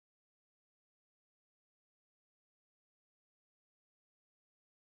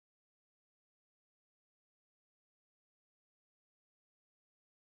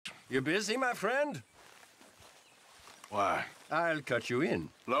You busy, my friend? Why? I'll cut you in.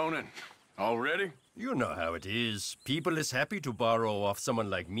 Loaning? Already? You know how it is. People is happy to borrow off someone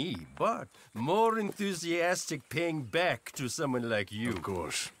like me, but more enthusiastic paying back to someone like you. Of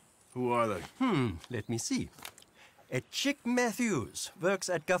course. Who are they? Let me see. Chick Matthews works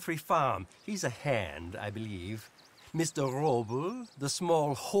at Guthrie Farm. He's a hand, I believe. Mr. Wrobel, the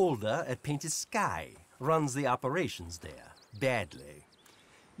small holder at Painted Sky, runs the operations there, badly.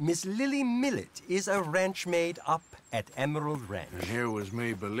 Miss Lilly Millet is a ranch maid up at Emerald Ranch. And here was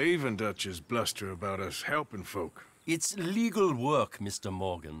me believing Dutch's bluster about us helping folk. It's legal work, Mr.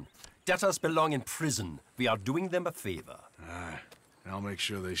 Morgan. Debtors belong in prison. We are doing them a favor. Aye. I'll make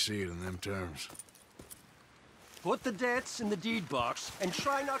sure they see it in them terms. Put the debts in the deed box and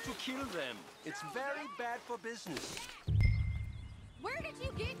try not to kill them. It's very bad for business. Where did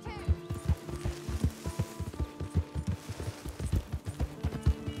you get to?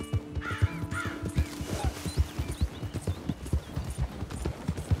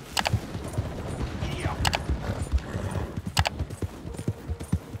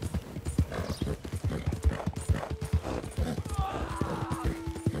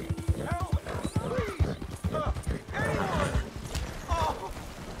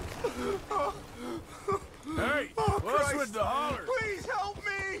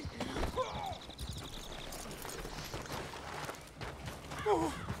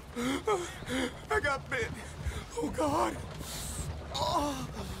 I got bit. Oh, God. Oh,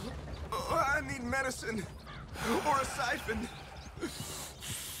 I need medicine. Or a siphon.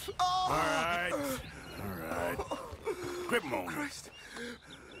 Oh. All right. All right. Quit moaning. Christ.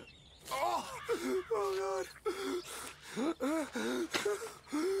 Oh, oh, God.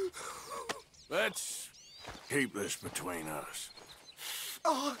 Let's keep this between us.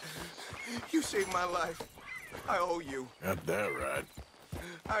 Oh, you saved my life. I owe you. Got that right.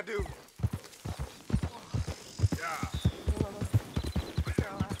 I do. Yeah.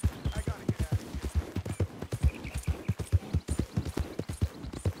 I gotta get out of here.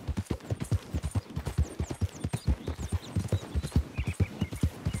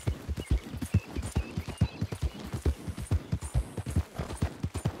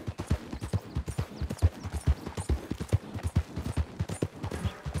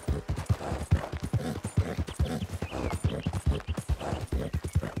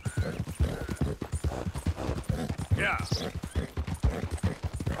 Yeah.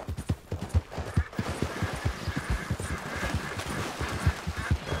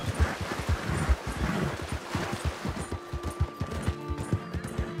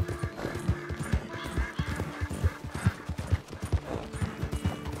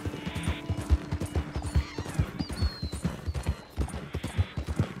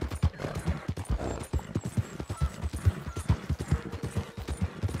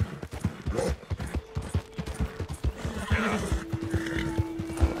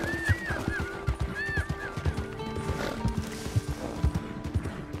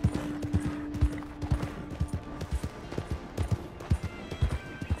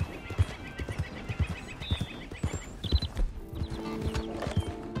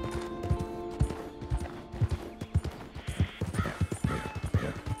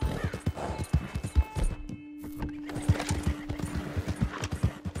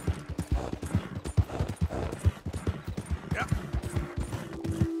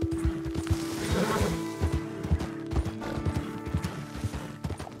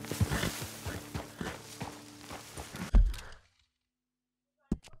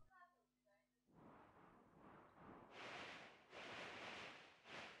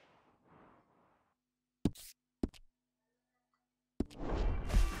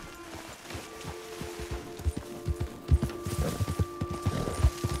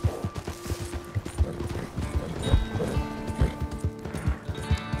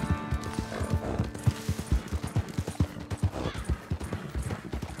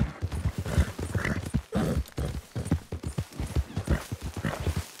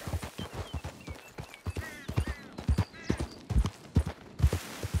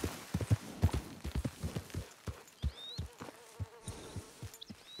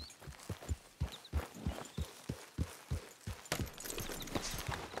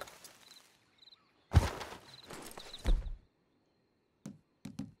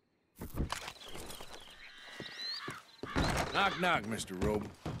 Knock, knock, Mr. Wrobel.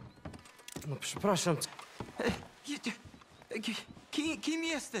 No, przepraszam. Kim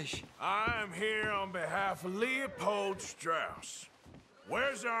jesteś? I'm here on behalf of Leopold Strauss.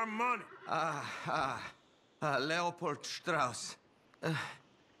 Where's our money? Leopold Strauss.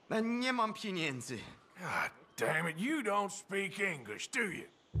 Nie mam pieniędzy. God damn it, you don't speak English, do you?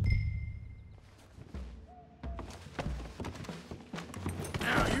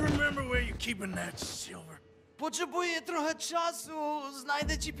 keeping that silver? Potrzebuję trochę czasu.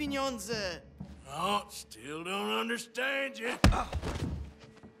 Znajdę ci pieniądze. Oh, still don't understand you.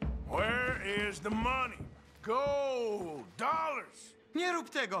 Where is the money? Gold, dollars. Nie rób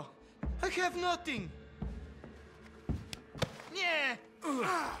tego. I have nothing. Nie!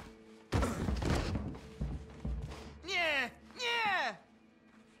 Nie! Nie!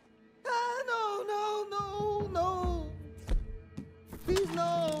 No. Please,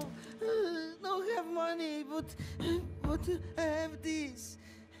 no. No have money, but I have this.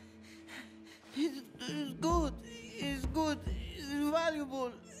 It's good. It's good. It's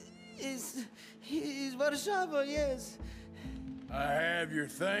valuable. It's Warszawa, yes. I have your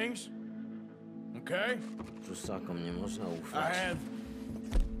things. Okay? Prusakom nie można I ufać. have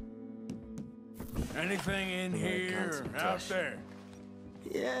anything in here or out there?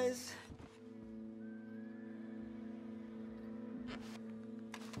 Yes.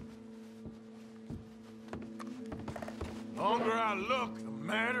 The longer I look, the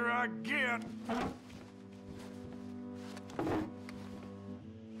madder I get.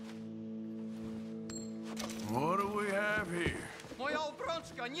 What do we have here? Moja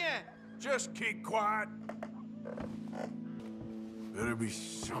obrączka, nie! Just keep quiet. Better be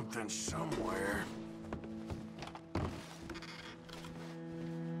something somewhere.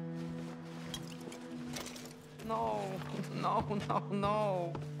 No.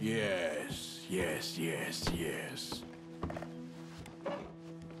 Yes.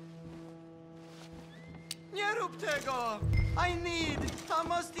 Nie rób tego! I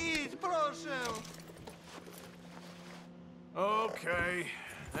must eat, proszę! Okay,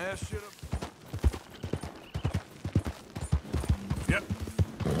 that should have... Yep.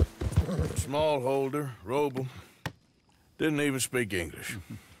 Smallholder, Wrobel. Didn't even speak English.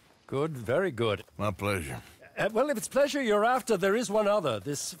 Good, very good. My pleasure. Well, if it's pleasure you're after, there is one other.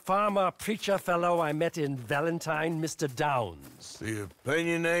 This farmer preacher fellow I met in Valentine, Mr. Downs. The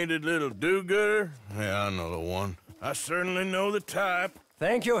opinionated little do-gooder? Yeah, I know the one. I certainly know the type.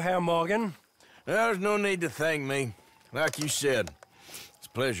 Thank you, Herr Morgan. There's no need to thank me. Like you said, it's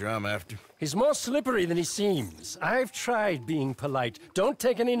pleasure I'm after. He's more slippery than he seems. I've tried being polite. Don't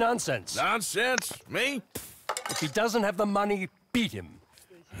take any nonsense. Nonsense? Me? If he doesn't have the money, beat him.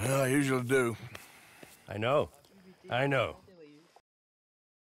 Well, I usually do. I know.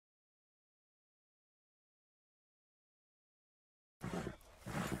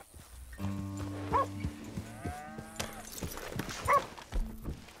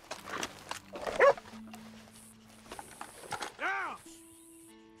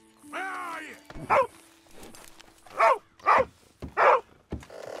 Where are you?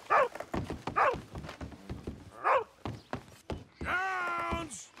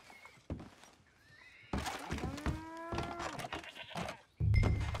 Downs!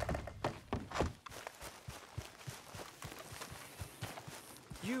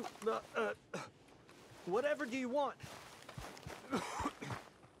 You, whatever do you want?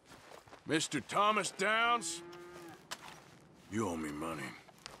 Mr. Thomas Downs, you owe me money.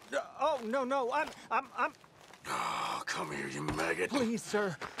 Oh, no, I'm... Oh, come here, you maggot. Please,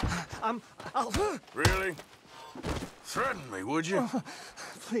 sir. I'll... Really? Threaten me, would you?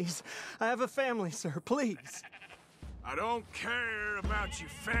 Please, I have a family, sir, please. I don't care about your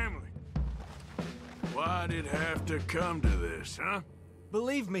family. Why'd it have to come to this, huh?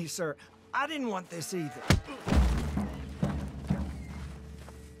 Believe me, sir, I didn't want this either.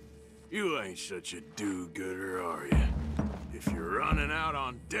 You ain't such a do-gooder, are you? If you're running out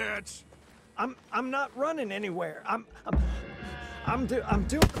on debts... I'm not running anywhere. I'm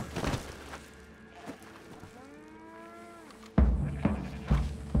doing...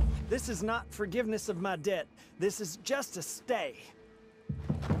 This is not forgiveness of my debt. This is just a stay.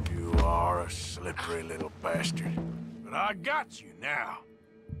 You are a slippery little bastard. But I got you now.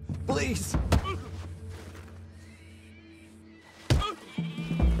 Please.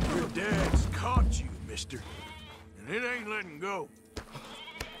 Your dad's caught you, mister. And it ain't letting go.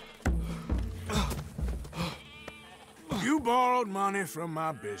 You borrowed money from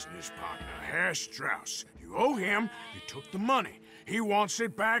my business partner, Herr Strauss. You owe him, you took the money. He wants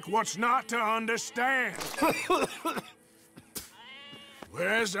it back, what's not to understand?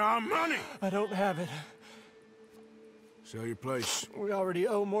 Where's our money? I don't have it. Sell your place. We already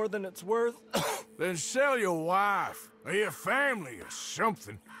owe more than it's worth. Then sell your wife, or your family, or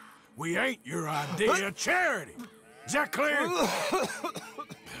something. We ain't your idea of charity. Is that clear?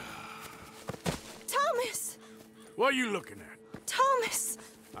 Thomas! What are you looking at? Thomas!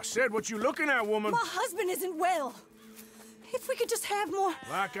 I said, what you looking at, woman? My husband isn't well. If we could just have more...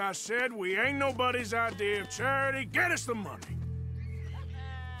 Like I said, we ain't nobody's idea of charity. Get us the money.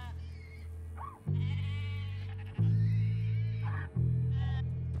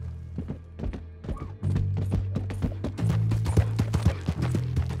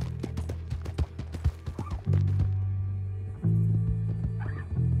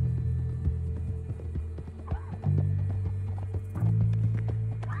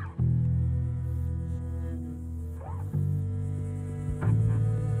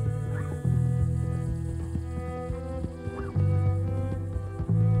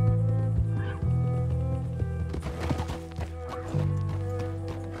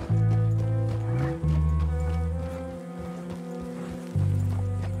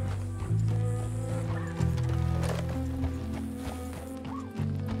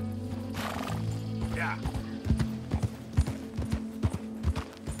 Yeah.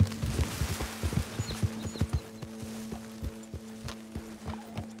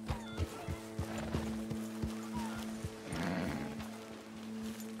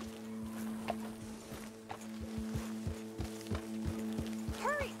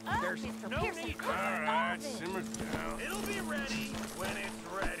 Hurry up, Mr. Pearson. All right, simmer down. It'll be ready when it's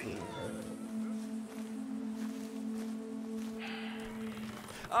ready.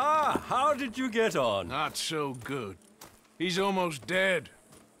 Ah, how did you get on? Not so good. He's almost dead.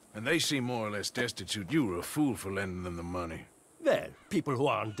 And they seem more or less destitute. You were a fool for lending them the money. Well, people who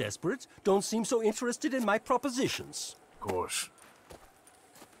aren't desperate don't seem so interested in my propositions. Of course.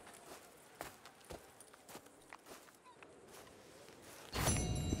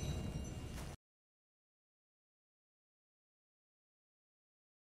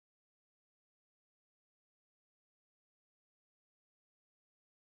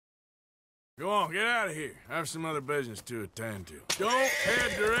 Go on, get out of here. I have some other business to attend to. Don't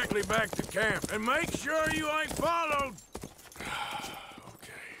head directly back to camp, and make sure you ain't followed.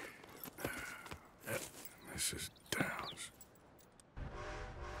 Okay. Yep, Mrs. Downs.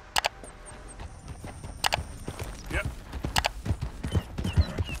 Yep.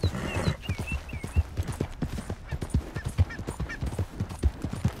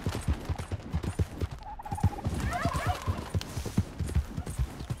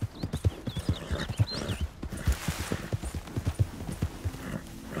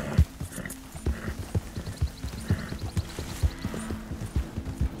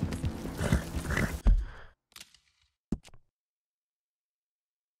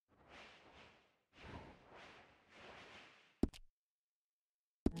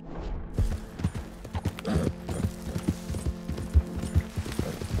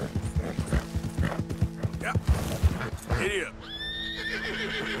 Yep. Giddy up.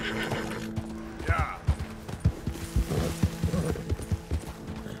 Yeah.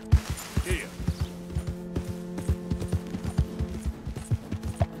 Giddy up.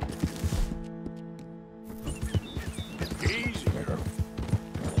 Easy, girl.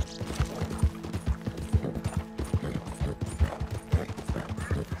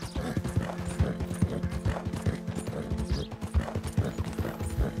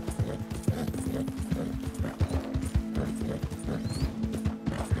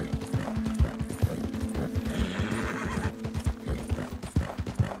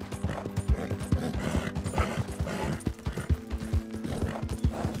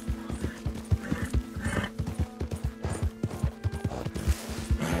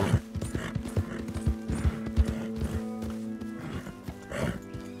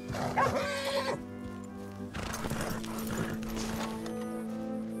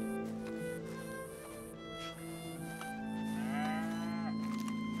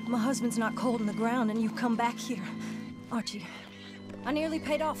 My husband's not cold in the ground, and you've come back here. Archie, I nearly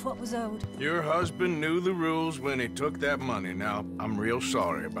paid off what was owed. Your husband knew the rules when he took that money. Now, I'm real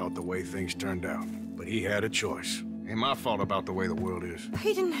sorry about the way things turned out. But he had a choice. Ain't my fault about the way the world is.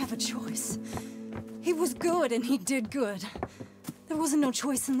 He didn't have a choice. He was good, and he did good. There wasn't no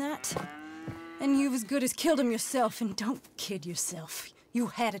choice in that. And you've as good as killed him yourself, and don't kid yourself. You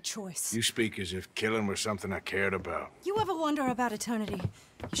had a choice. You speak as if killing was something I cared about. You ever wonder about eternity?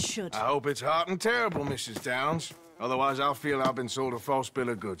 You should. I hope it's hot and terrible, Mrs. Downs. Otherwise, I'll feel I've been sold a false bill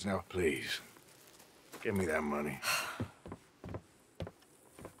of goods. Now, please, give me that money.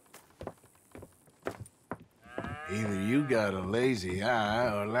 Either you got a lazy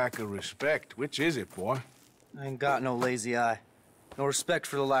eye or lack of respect. Which is it, boy? I ain't got no lazy eye. No respect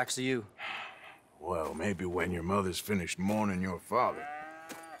for the likes of you. Well, maybe when your mother's finished mourning your father,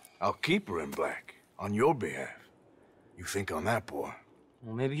 I'll keep her in black, on your behalf. You think on that, boy?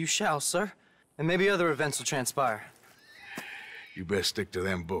 Well, maybe you shall, sir. And maybe other events will transpire. You best stick to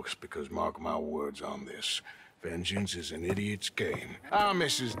them books, because mark my words on this. Vengeance is an idiot's game. Ah,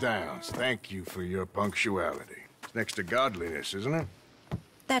 Mrs. Downs, thank you for your punctuality. It's next to godliness, isn't it?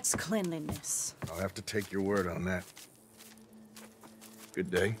 That's cleanliness. I'll have to take your word on that. Good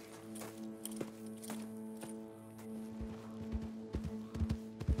day.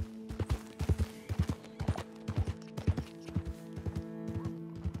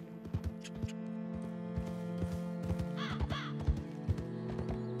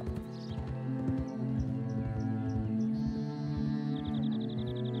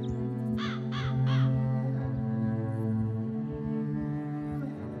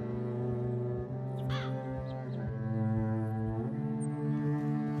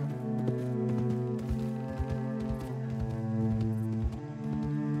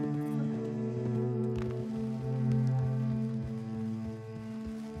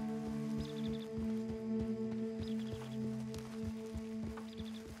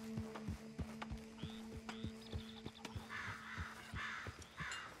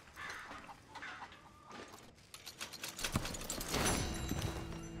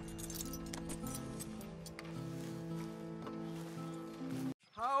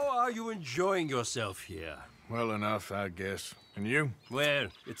 are you enjoying yourself here? Well enough, I guess. And you? Well,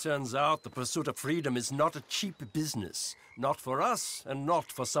 it turns out the pursuit of freedom is not a cheap business. Not for us, and not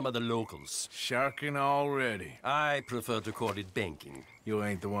for some of the locals. Sharking already. I prefer to call it banking. You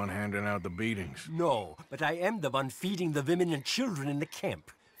ain't the one handing out the beatings. No, but I am the one feeding the women and children in the camp.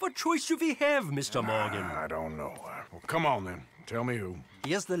 What choice do we have, Mr. Morgan? I don't know. Well, come on then. Tell me who.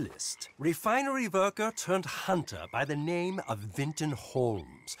 Here's the list. Refinery worker turned hunter by the name of Wilton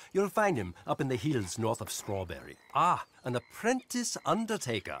Holmes. You'll find him up in the hills north of Strawberry. Ah, an apprentice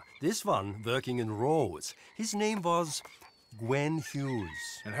undertaker. This one working in rows. His name was Gwen Hudges.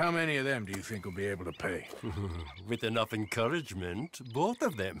 And how many of them do you think will be able to pay? With enough encouragement, both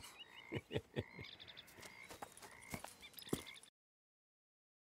of them.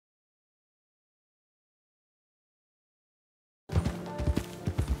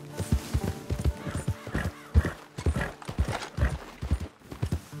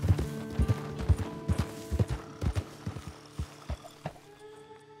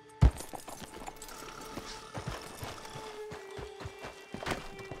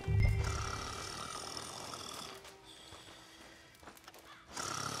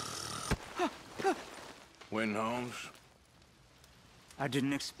 Gwen Holmes? I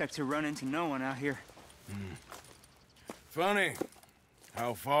didn't expect to run into no one out here. Funny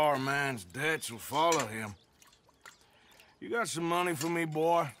how far a man's debts will follow him. You got some money for me,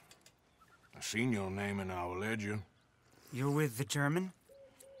 boy? I seen your name in our ledger. You're with the German?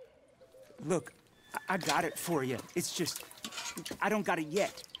 Look, I got it for you. It's just, I don't got it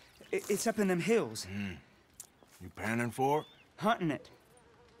yet. It's up in them hills. You panning for it? Hunting it.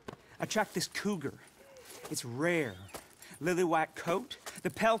 I tracked this cougar. It's rare. Lily white coat, the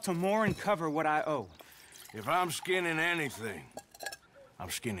pelt to more and cover what I owe. If I'm skinning anything, I'm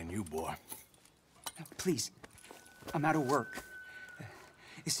skinning you, boy. Please, I'm out of work.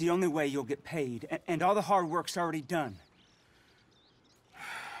 It's the only way you'll get paid, and all the hard work's already done.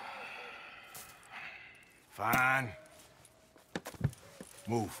 Fine.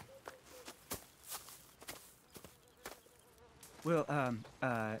 Move. We'll,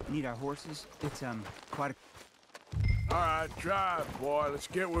 need our horses. It's, quite a... All right, drive, boy. Let's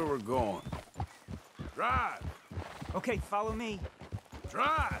get where we're going. Drive! Okay, follow me.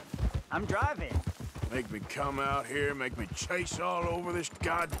 Drive! I'm driving. Make me come out here, make me chase all over this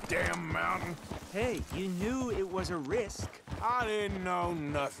goddamn mountain. Hey, you knew it was a risk. I didn't know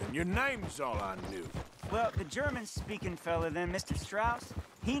nothing. Your name's all I knew. Well, the German-speaking fella then, Mr. Strauss,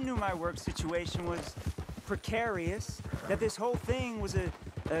 he knew my work situation was precarious, that this whole thing was a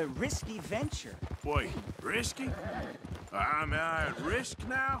risky venture. Wait, risky? Am I at risk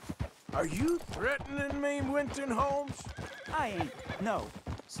now? Are you threatening me, Wilton Holmes? I ain't. No,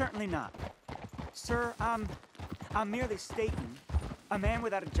 certainly not. Sir, I'm merely stating, a man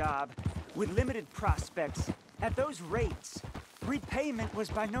without a job, with limited prospects, at those rates, repayment was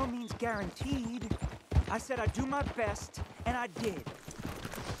by no means guaranteed. I said I'd do my best, and I did.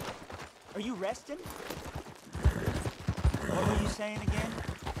 Are you resting? What were you saying again?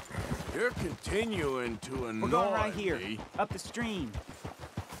 You're continuing to annoy me. We're going right here, up the stream.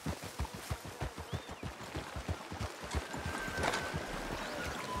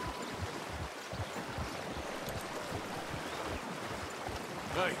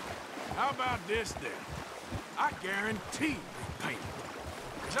 Hey, how about this then? I guarantee repayment.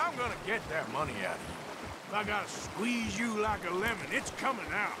 Because I'm gonna get that money out of you. If I gotta squeeze you like a lemon, it's coming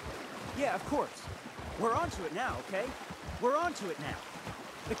out. Yeah, of course. We're onto it now, okay? We're onto it now.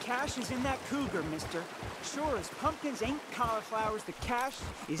 The cash is in that cougar, mister. Sure as pumpkins ain't cauliflowers, the cash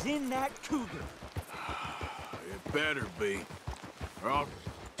is in that cougar. It better be, or I'll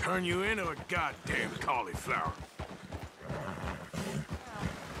turn you into a goddamn cauliflower.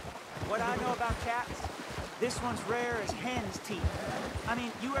 What I know about cats, this one's rare as hen's teeth. I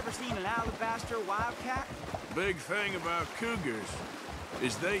mean, you ever seen an alabaster wildcat? Big thing about cougars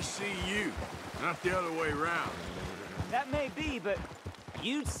is they see you, not the other way around. That may be, but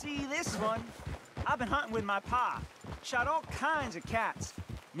you'd see this one. I've been hunting with my pa. Shot all kinds of cats.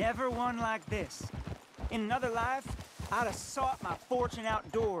 Never one like this. In another life, I'd have sought my fortune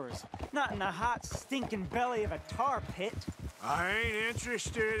outdoors, not in the hot, stinking belly of a tar pit. I ain't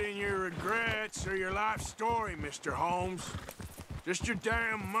interested in your regrets or your life story, Mr. Holmes. Just your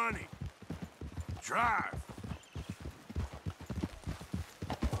damn money. Drive.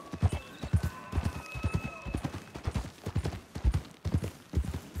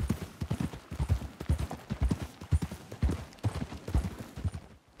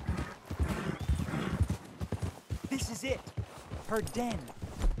 This is it. Her den.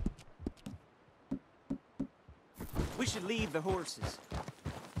 We should leave the horses.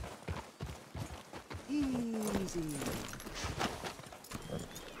 Easy.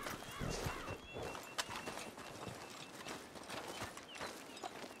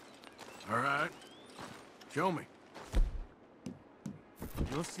 All right. Show me.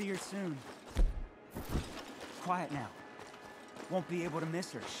 You'll see her soon. Quiet now. Won't be able to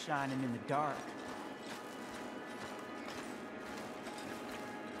miss her shining in the dark.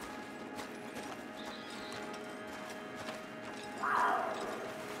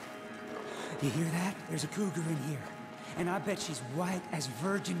 You hear that? There's a cougar in here. And I bet she's white as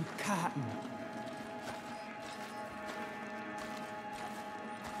virgin cotton.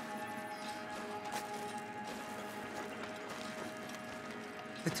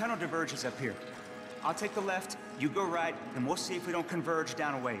 The tunnel diverges up here. I'll take the left, you go right, and we'll see if we don't converge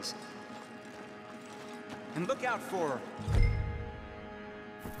down a ways. And look out for her.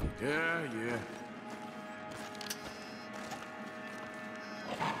 Yeah.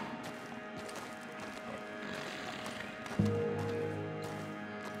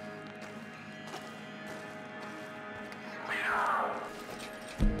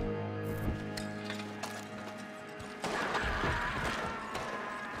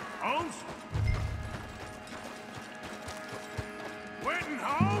 Holmes? Wilton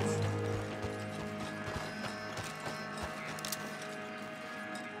Holmes?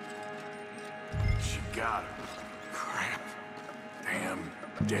 She got him. Crap. Damn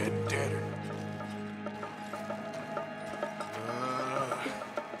dead debtor.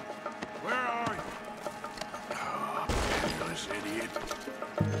 Where are you? Oh, penniless idiot.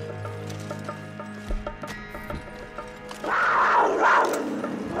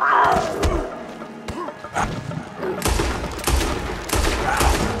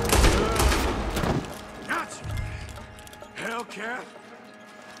 Gotcha! Hellcat!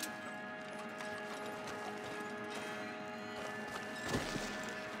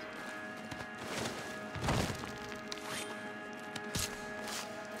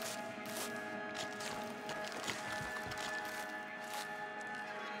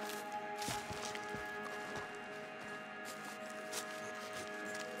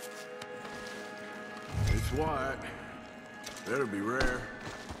 It's white. That'll be rare.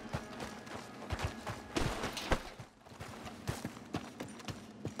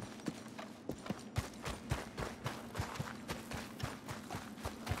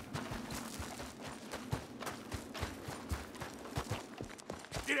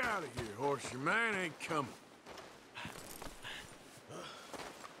 Get out of here, horse. Your man ain't coming.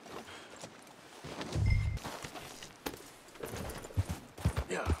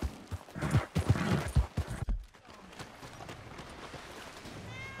 Yeah.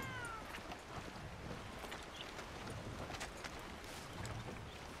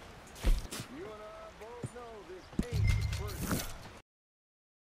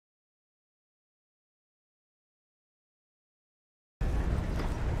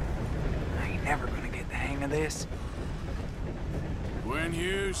 Never gonna get the hang of this. Gwen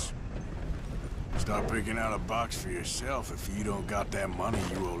Hughes, start picking out a box for yourself. If you don't got that money,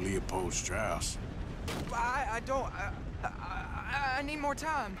 you owe Leopold Strauss. I don't. I need more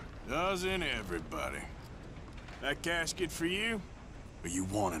time. Doesn't everybody? That casket for you? Or you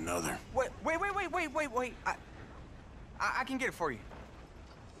want another? Wait. I can get it for you.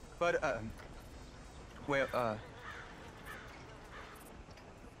 But,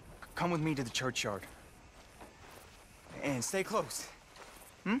 come with me to the churchyard. And stay close.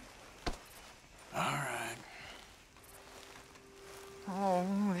 Hmm? All right.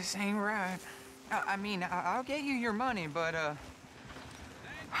 Oh, this ain't right. I mean, I'll get you your money, but,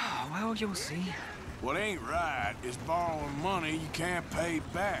 well, you'll see. What ain't right is borrowing money you can't pay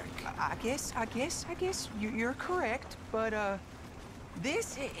back. I guess you're correct, but,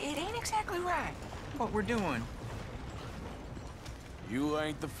 this, it ain't exactly right, what we're doing. You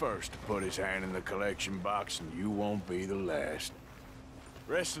ain't the first to put his hand in the collection box, and you won't be the last.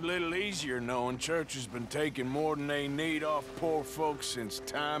 Rest a little easier knowing church has been taking more than they need off poor folks since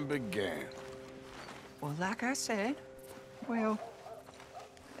time began. Well, like I said, well,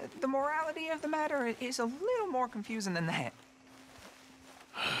 the morality of the matter is a little more confusing than that.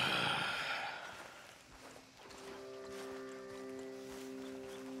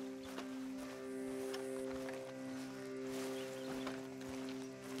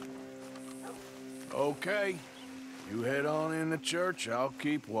 Okay. You head on in the church, I'll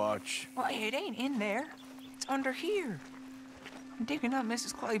keep watch. Well, it ain't in there. It's under here. I'm digging up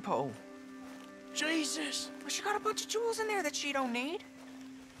Mrs. Claypole. Jesus! Well, she got a bunch of jewels in there that she don't need.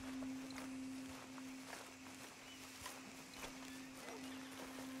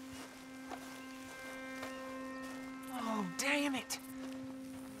 Oh, damn it.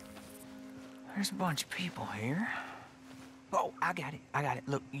 There's a bunch of people here. Oh, I got it.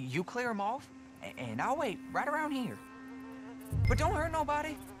 Look, you clear them off, and I'll wait right around here. But don't hurt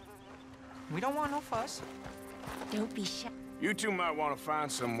nobody. We don't want no fuss. Don't be shy. You two might want to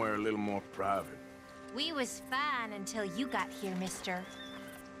find somewhere a little more private. We was fine until you got here, mister.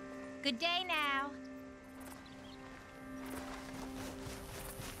 Good day now.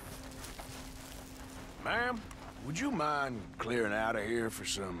 Ma'am, would you mind clearing out of here for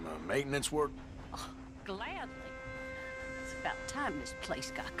some maintenance work? Oh, gladly. It's about time this place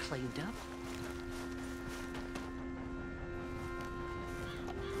got cleaned up.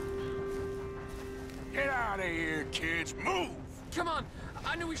 Get out of here, kids. Move! Come on.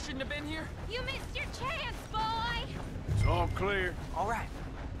 I knew we shouldn't have been here. You missed your chance, boy! It's all clear. All right.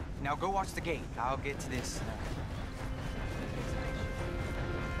 Now go watch the gate. I'll get to this.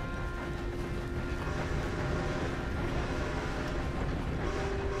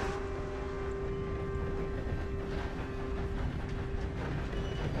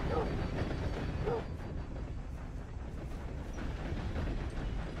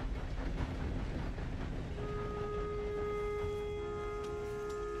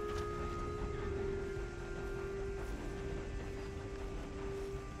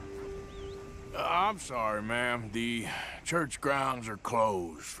 I'm sorry, ma'am. The church grounds are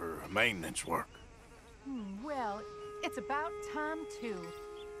closed for maintenance work. Well, it's about time, too.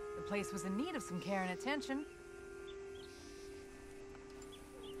 The place was in need of some care and attention.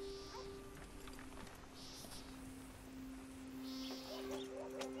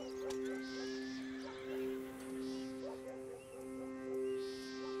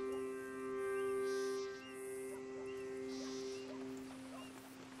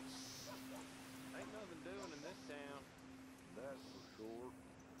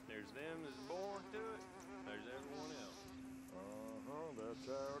 There's them that's born to it, there's everyone else. That's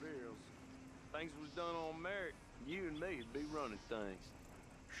how it is. Things was done on merit, you and me'd be running things.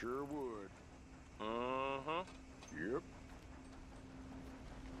 Sure would. Yep.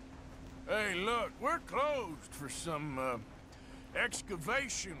 Hey, look, we're closed for some,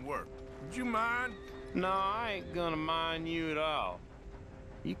 excavation work. Would you mind? No, I ain't gonna mind you at all.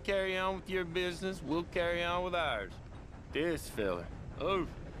 You carry on with your business, we'll carry on with ours. This fella. Oh.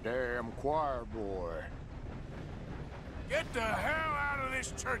 Damn choir boy. Get the hell out of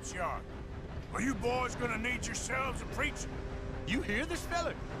this churchyard. Are you boys gonna need yourselves a preacher? You hear this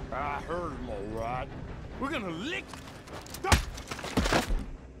fella? I heard him, all right. We're gonna lick...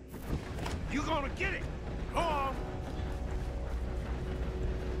 You gonna get it? Go on.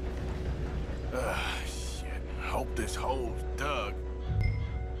 Shit. Hope this hole's dug.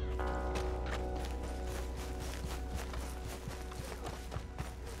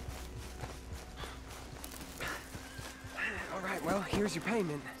 Well, here's your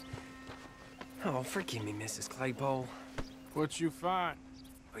payment. Oh, forgive me, Mrs. Claypole. What you find?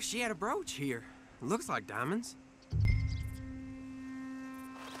 Well, she had a brooch here. Looks like diamonds.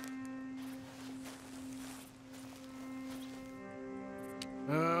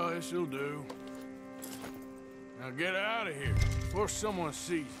 Well, this'll do. Now get out of here before someone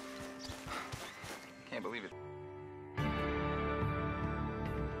sees you. Can't believe it.